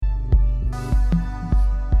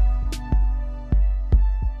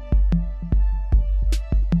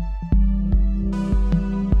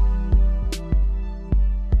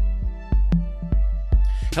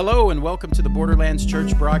Hello and welcome to the Borderlands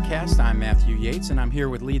Church broadcast. I'm Matthew Yates and I'm here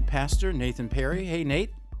with lead pastor Nathan Perry. Hey,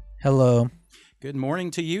 Nate. Hello. Good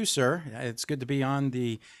morning to you, sir. It's good to be on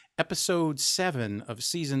the episode 7 of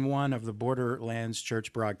season 1 of the Borderlands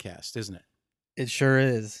Church broadcast, isn't it? It sure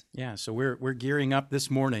is. Yeah, so we're gearing up this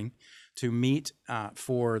morning to meet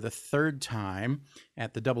for the third time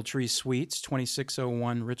at the Doubletree Suites,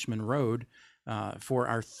 2601 Richmond Road, for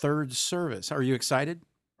our third service. Are you excited?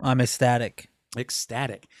 I'm ecstatic.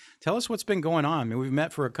 Ecstatic. Tell us what's been going on. I mean, we've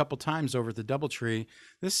met for a couple times over at the Doubletree.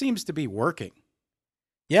 This seems to be working.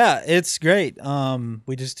 Yeah, it's great.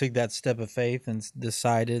 We just took that step of faith and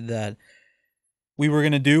decided that we were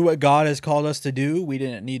going to do what God has called us to do. We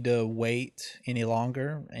didn't need to wait any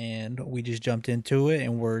longer, and we just jumped into it,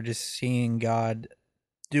 and we're just seeing God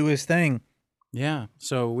do his thing. Yeah.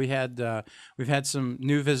 So we've had some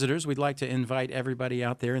new visitors. We'd like to invite everybody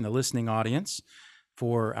out there in the listening audience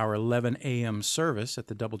for our 11 a.m. service at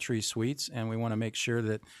the Doubletree Suites, and we want to make sure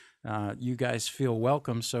that you guys feel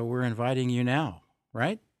welcome. So we're inviting you now,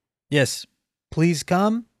 right? Yes. Please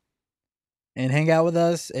come and hang out with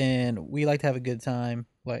us, and we like to have a good time.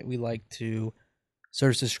 We like to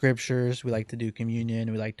search the scriptures. We like to do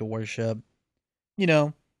communion. We like to worship. You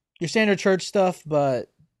know, your standard church stuff, but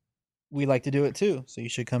we like to do it too. So you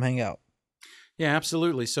should come hang out. Yeah,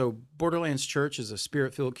 absolutely. So Borderlands Church is a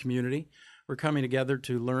spirit-filled community. We're coming together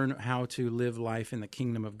to learn how to live life in the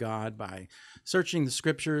kingdom of God by searching the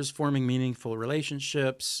scriptures, forming meaningful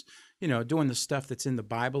relationships, doing the stuff that's in the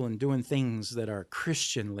Bible and doing things that are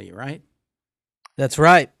Christianly, right? That's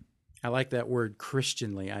right. I like that word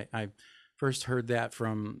Christianly. I first heard that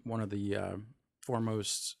from one of the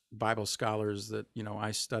foremost Bible scholars that,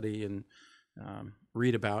 I study and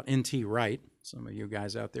read about, N.T. Wright. Some of you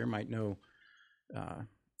guys out there might know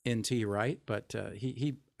N.T. Wright, but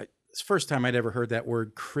it's the first time I'd ever heard that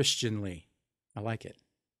word Christianly. I like it.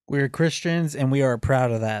 We're Christians, and we are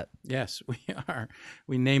proud of that. Yes, we are.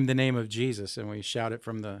 We name the name of Jesus, and we shout it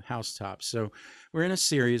from the housetops. So we're in a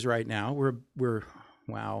series right now. We're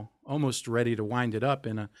almost ready to wind it up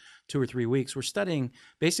in 2 or 3 weeks. We're studying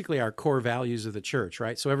basically our core values of the church,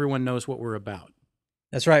 right? So everyone knows what we're about.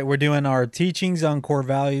 That's right. We're doing our teachings on core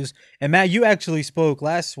values. And Matt, you actually spoke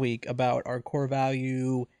last week about our core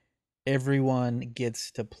value, everyone gets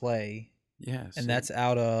to play. Yes. And that's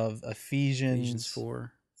out of Ephesians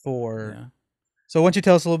 4. Yeah. So why don't you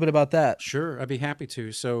tell us a little bit about that? Sure, I'd be happy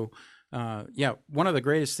to. So, one of the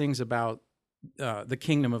greatest things about the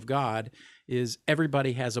kingdom of God is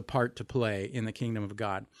everybody has a part to play in the kingdom of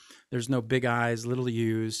God. There's no big I's, little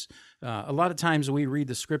U's. A lot of times we read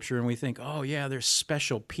the scripture and we think, oh yeah, there's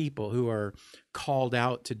special people who are called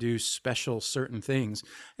out to do special certain things.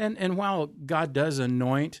 And while God does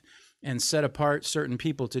anoint and set apart certain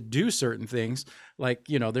people to do certain things, like,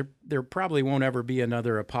 there probably won't ever be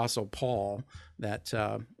another Apostle Paul that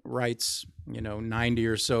writes, 90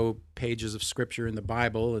 or so pages of scripture in the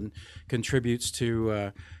Bible and contributes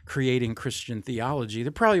to creating Christian theology.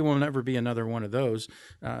 There probably won't ever be another one of those.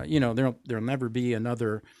 There'll never be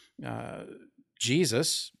another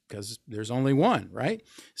Jesus, because there's only one, right?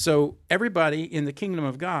 So everybody in the kingdom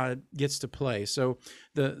of God gets to play. So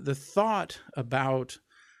the thought about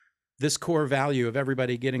this core value of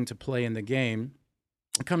everybody getting to play in the game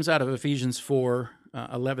comes out of Ephesians 4,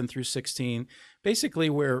 11 through 16, basically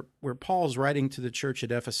where Paul's writing to the church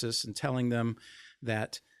at Ephesus and telling them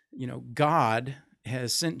that, God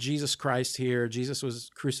has sent Jesus Christ here. Jesus was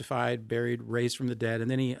crucified, buried, raised from the dead, and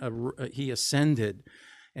then he ascended.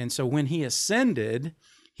 And so when he ascended,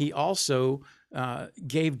 he also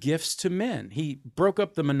gave gifts to men. He broke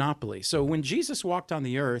up the monopoly. So when Jesus walked on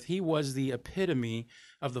the earth, he was the epitome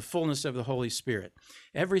of the fullness of the Holy Spirit.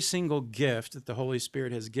 Every single gift that the Holy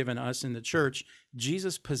Spirit has given us in the church,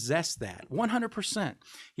 Jesus possessed that 100%.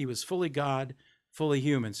 He was fully God, fully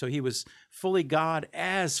human. So he was fully God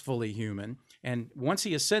as fully human. And once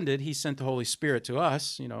he ascended, he sent the Holy Spirit to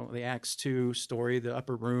us, the Acts 2 story, the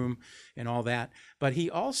upper room and all that. But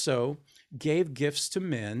he also gave gifts to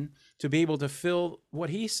men to be able to fill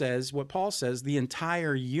what Paul says, the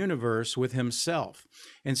entire universe with himself.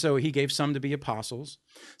 And so he gave some to be apostles,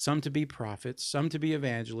 some to be prophets, some to be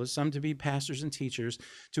evangelists, some to be pastors and teachers,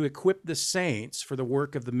 to equip the saints for the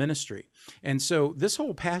work of the ministry. And so this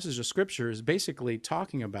whole passage of scripture is basically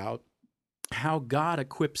talking about how God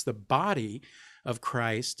equips the body of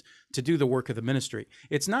Christ to do the work of the ministry.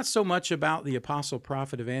 It's not so much about the apostle,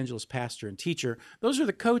 prophet, evangelist, pastor, and teacher. Those are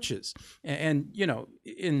the coaches. And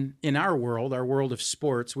in our world of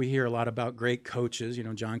sports, we hear a lot about great coaches,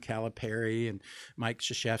 John Calipari and Mike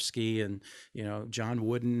Krzyzewski and, John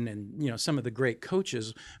Wooden and, some of the great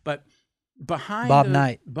coaches. But behind Bob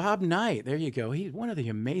Knight. Bob Knight, there you go. He's one of the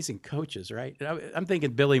amazing coaches, right? I'm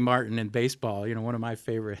thinking Billy Martin in baseball, one of my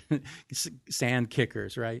favorite sand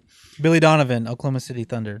kickers, right? Billy Donovan, Oklahoma City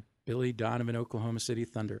Thunder. Billy Donovan, Oklahoma City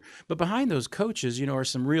Thunder. But behind those coaches, are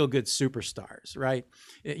some real good superstars, right?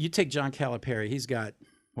 You take John Calipari, he's got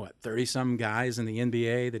 30-some guys in the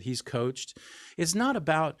NBA that he's coached. It's not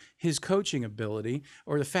about his coaching ability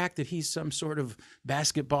or the fact that he's some sort of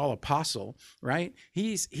basketball apostle, right?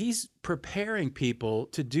 He's preparing people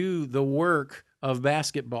to do the work of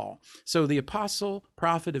basketball. So the apostle,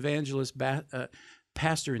 prophet, evangelist,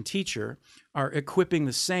 pastor, and teacher are equipping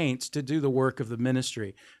the saints to do the work of the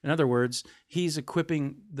ministry. In other words, he's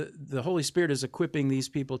equipping, the Holy Spirit is equipping these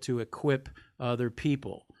people to equip other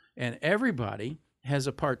people. And everybody has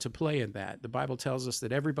a part to play in that. The Bible tells us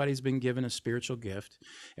that everybody's been given a spiritual gift.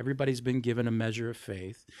 Everybody's been given a measure of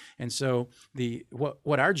faith. And so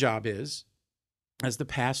what our job is, as the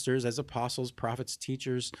pastors, as apostles, prophets,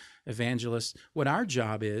 teachers, evangelists, what our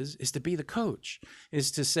job is to be the coach,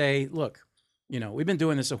 is to say, look, we've been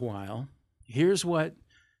doing this a while. Here's what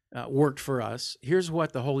worked for us. Here's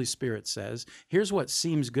what the Holy Spirit says. Here's what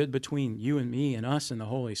seems good between you and me and us and the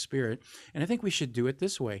Holy Spirit. And I think we should do it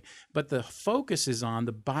this way. But the focus is on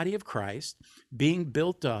the body of Christ being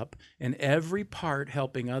built up and every part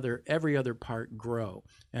helping every other part grow.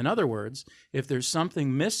 In other words, if there's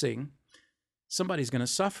something missing, somebody's going to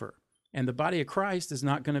suffer. And the body of Christ is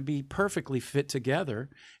not going to be perfectly fit together,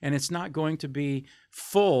 and it's not going to be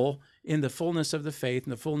full in the fullness of the faith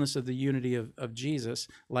and the fullness of the unity of Jesus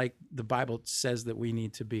like the Bible says that we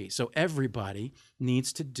need to be. So everybody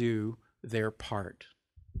needs to do their part.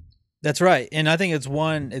 That's right. And I think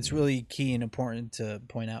it's really key and important to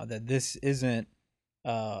point out that this isn't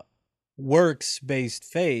works-based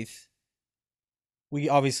faith. We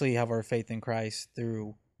obviously have our faith in Christ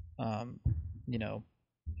through,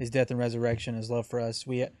 his death and resurrection, his love for us.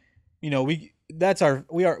 We have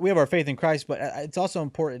our faith in Christ, but it's also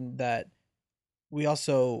important that we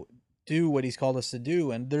also do what he's called us to do.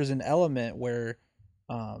 And there's an element where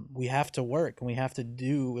we have to work and we have to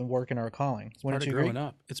do and work in our calling. It's part of growing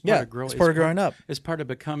up. It's part of growing up. It's part of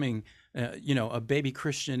becoming, a baby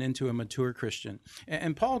Christian into a mature Christian.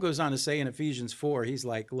 And Paul goes on to say in Ephesians 4, he's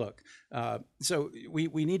like, look, so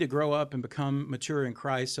we need to grow up and become mature in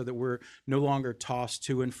Christ so that we're no longer tossed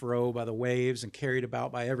to and fro by the waves and carried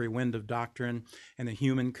about by every wind of doctrine and the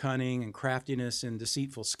human cunning and craftiness and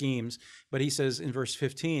deceitful schemes. But he says in verse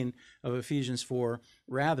 15 of Ephesians 4,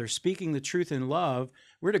 rather, speaking the truth in love,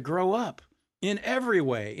 we're to grow up in every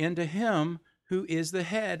way into him who is the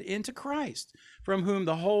head, into Christ, from whom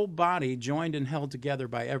the whole body, joined and held together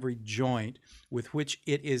by every joint with which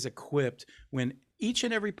it is equipped, when each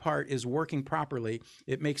and every part is working properly,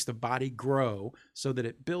 it makes the body grow so that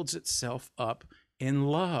it builds itself up in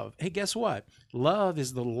love. Hey, guess what? Love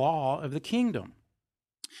is the law of the kingdom.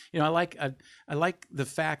 I like the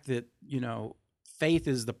fact that, faith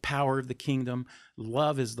is the power of the kingdom,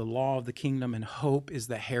 love is the law of the kingdom, and hope is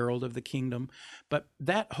the herald of the kingdom. But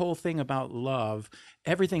that whole thing about love,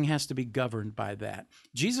 everything has to be governed by that.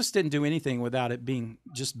 Jesus didn't do anything without it being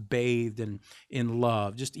just bathed in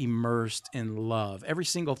love, just immersed in love, every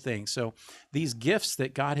single thing. So these gifts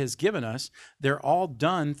that God has given us, they're all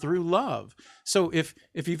done through love. So if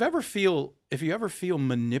you ever feel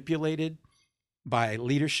manipulated by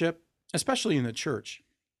leadership, especially in the church,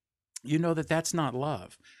 you know that that's not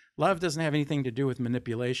love. Love doesn't have anything to do with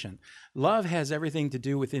manipulation. Love has everything to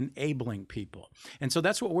do with enabling people. And so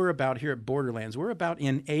that's what we're about here at Borderlands. We're about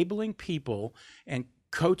enabling people and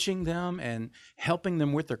coaching them and helping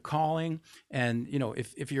them with their calling. And,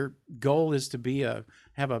 if your goal is to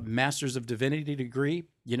have a Master's of Divinity degree,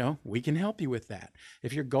 we can help you with that.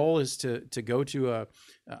 If your goal is to go to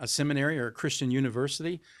a seminary or a Christian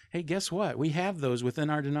university, hey, guess what? We have those within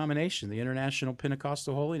our denomination, the International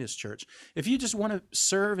Pentecostal Holiness Church. If you just want to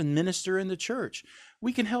serve and minister in the church,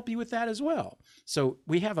 we can help you with that as well. So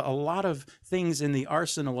we have a lot of things in the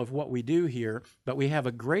arsenal of what we do here, but we have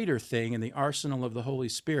a greater thing in the arsenal of the Holy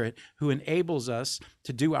Spirit who enables us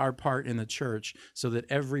to do our part in the church so that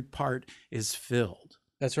every part is filled.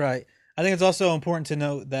 That's right. I think it's also important to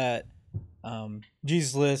note that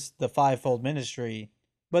Jesus lists the fivefold ministry,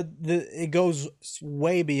 but it goes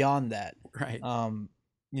way beyond that. Right.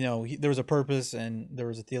 There was a purpose and there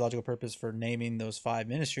was a theological purpose for naming those five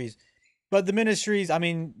ministries. But the ministries,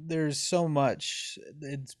 there's so much,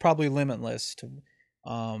 it's probably limitless to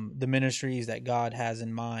the ministries that God has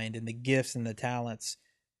in mind and the gifts and the talents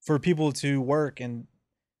for people to work. And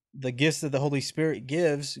the gifts that the Holy Spirit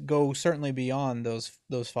gives go certainly beyond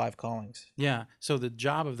those five callings. Yeah. So the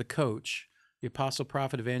job of the coach, the apostle,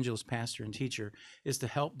 prophet, evangelist, pastor, and teacher, is to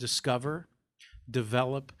help discover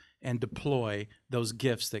develop and deploy those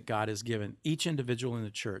gifts that God has given each individual in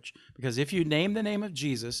the church. Because if you name the name of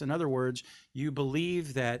Jesus, in other words, you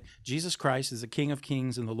believe that Jesus Christ is the King of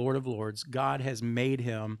Kings and the Lord of Lords, God has made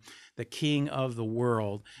him the King of the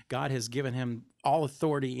world. God has given him all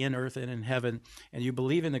authority in earth and in heaven, and you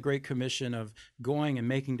believe in the Great Commission of going and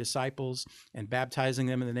making disciples and baptizing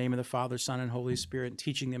them in the name of the Father, Son, and Holy Spirit, and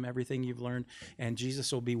teaching them everything you've learned, and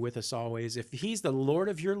Jesus will be with us always. If he's the Lord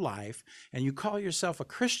of your life and you call yourself a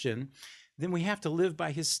Christian, then we have to live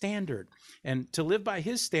by his standard. And to live by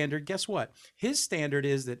his standard, guess what? His standard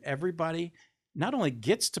is that everybody not only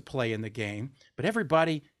gets to play in the game, but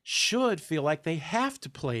everybody should feel like they have to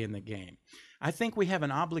play in the game. I think we have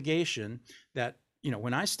an obligation that,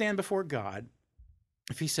 when I stand before God,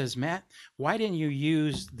 if he says, Matt, why didn't you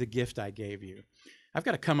use the gift I gave you? I've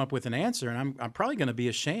got to come up with an answer, and I'm probably going to be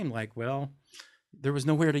ashamed, like, well, there was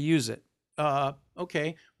nowhere to use it.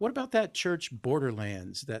 Okay, what about that church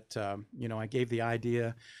Borderlands that, I gave the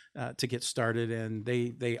idea to get started, and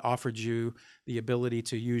they offered you the ability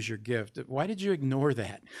to use your gift. Why did you ignore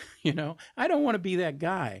that? I don't want to be that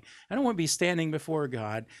guy. I don't want to be standing before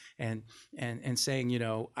God and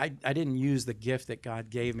saying, I didn't use the gift that God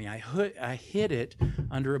gave me. I hid it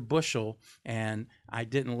under a bushel, and I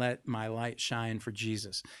didn't let my light shine for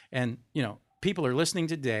Jesus. And, people are listening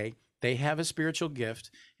today. They have a spiritual gift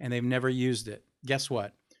and they've never used it. Guess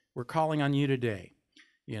what? We're calling on you today.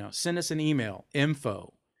 Send us an email,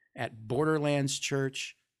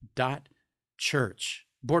 info@borderlandschurch.church.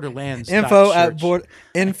 Borderlands. Info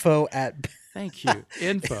at Thank you.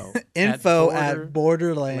 Info at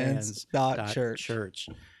borderlands.church.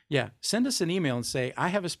 Yeah. Send us an email and say, I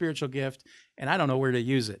have a spiritual gift and I don't know where to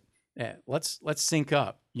use it. Let's sync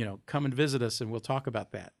up, come and visit us and we'll talk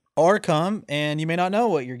about that. Or come and you may not know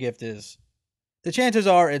what your gift is. The chances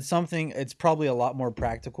are it's probably a lot more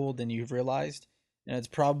practical than you've realized. And it's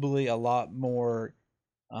probably a lot more,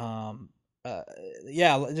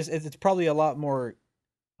 it's probably a lot more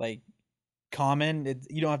like common. It's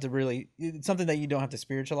something that you don't have to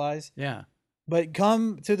spiritualize. Yeah. But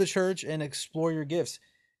come to the church and explore your gifts.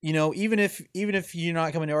 Even if you're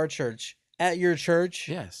not coming to our church, at your church,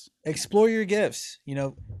 yes, explore your gifts.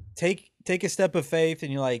 Take a step of faith,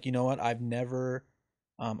 and you're like, you know what? I've never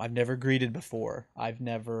greeted before. I've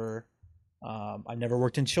never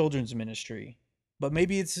worked in children's ministry, but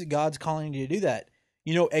maybe it's God's calling you to do that.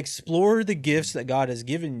 Explore the gifts that God has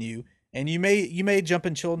given you, and you may jump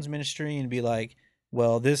in children's ministry and be like,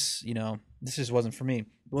 well, this just wasn't for me.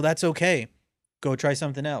 Well, that's okay. Go try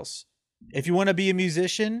something else. If you want to be a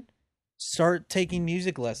musician, start taking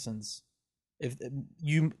music lessons. If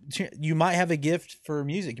you might have a gift for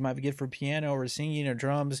music, you might have a gift for piano or singing or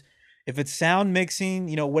drums. If it's sound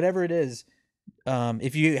mixing, whatever it is,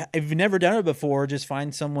 if you've never done it before, just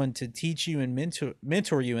find someone to teach you and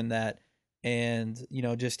mentor you in that, and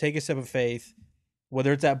just take a step of faith.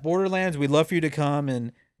 Whether it's at Borderlands, we'd love for you to come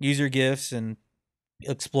and use your gifts and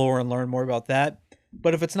explore and learn more about that.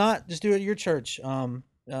 But if it's not, just do it at your church,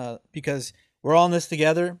 because we're all in this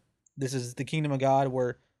together. This is the kingdom of God,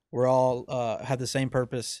 where we're all have the same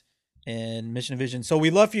purpose and mission and vision. So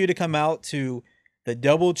we'd love for you to come out to the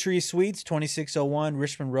Doubletree Suites, 2601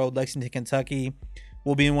 Richmond Road, Lexington, Kentucky.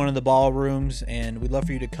 We'll be in one of the ballrooms, and we'd love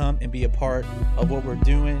for you to come and be a part of what we're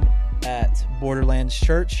doing at Borderlands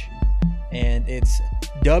Church. And it's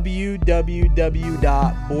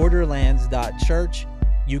www.borderlands.church.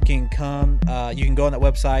 You can come, you can go on that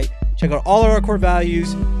website, check out all of our core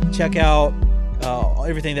values, check out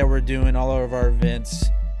everything that we're doing, all of our events.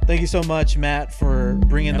 Thank you so much, Matt, for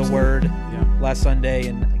bringing the word last Sunday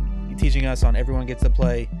and teaching us on Everyone Gets to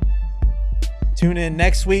Play. Tune in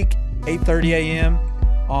next week, 8:30 a.m.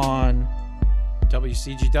 on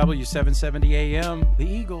WCGW 770 a.m. The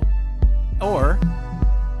Eagle, or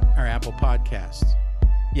our Apple Podcast.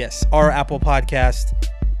 Yes, our Apple Podcast.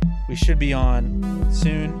 We should be on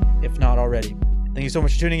soon, if not already. Thank you so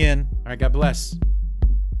much for tuning in. All right, God bless.